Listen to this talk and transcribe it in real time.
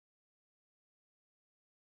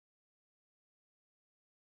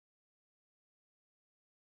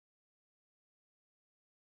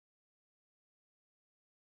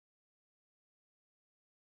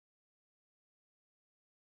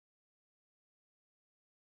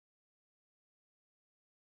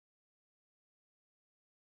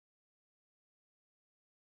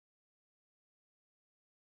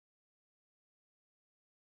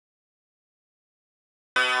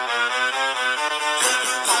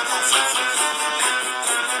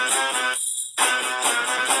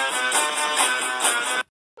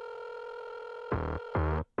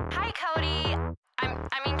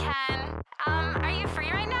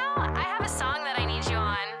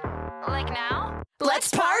Micheal.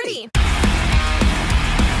 Let's party!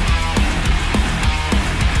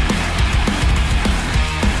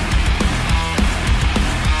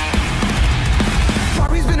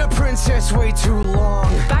 Barbie's been a princess way too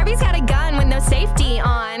long. Barbie's got a gun with no safety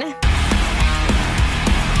on.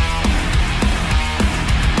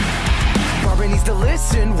 Barbie needs to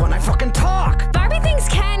listen when I fucking talk. Barbie thinks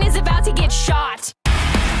Ken is about to get shot.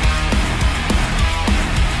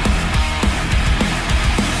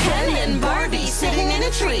 Ken and Barbie sitting in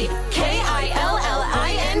a tree.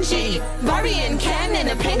 K-I-L-L-I-N-G. Barbie and Ken in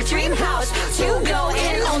a pink dream house. Two go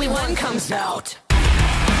in, only one comes out.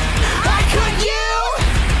 I cut you!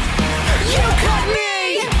 You cut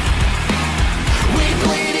me! We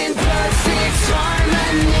bleed in perfect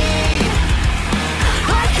harmony. I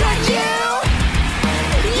cut you!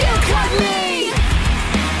 You cut me!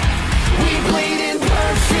 We bleed in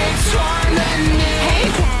perfect harmony. Hey,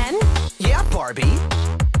 Ken. Yeah, Barbie?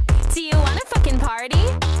 Do you want to fucking party?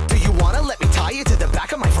 Do you wanna let me tie you to the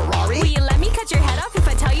back of my Ferrari? Will you let me cut your head off if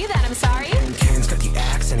I tell you that I'm sorry? And Ken's got the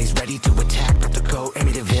axe and he's ready to attack. About to go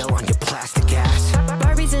Amy DeVille on your plastic ass.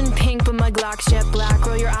 Barbie's in pink, but my Glock's jet black.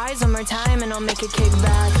 Roll your eyes one more time and I'll make it kick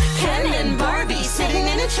back. Ken and Barbie sitting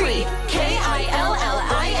in a tree.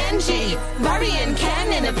 K-I-L-L-I-N-G. Barbie and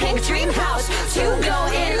Ken in a pink dream house. Two go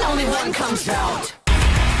in, only one comes out.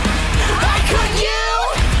 I cut you!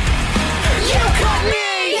 You cut me!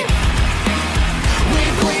 We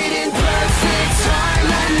bleed in perfect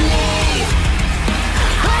harmony.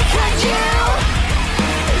 I cut you!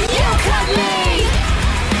 You cut me!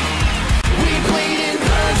 We bleed in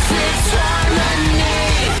perfect harmony.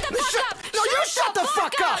 Shut the fuck up! No, you shut the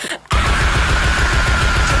fuck up!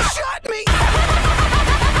 Shut me!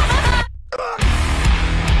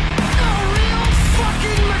 Real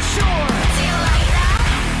fucking mature! Do you like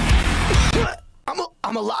that?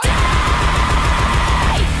 I'm alive!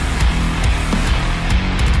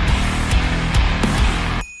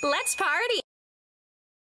 Let's party!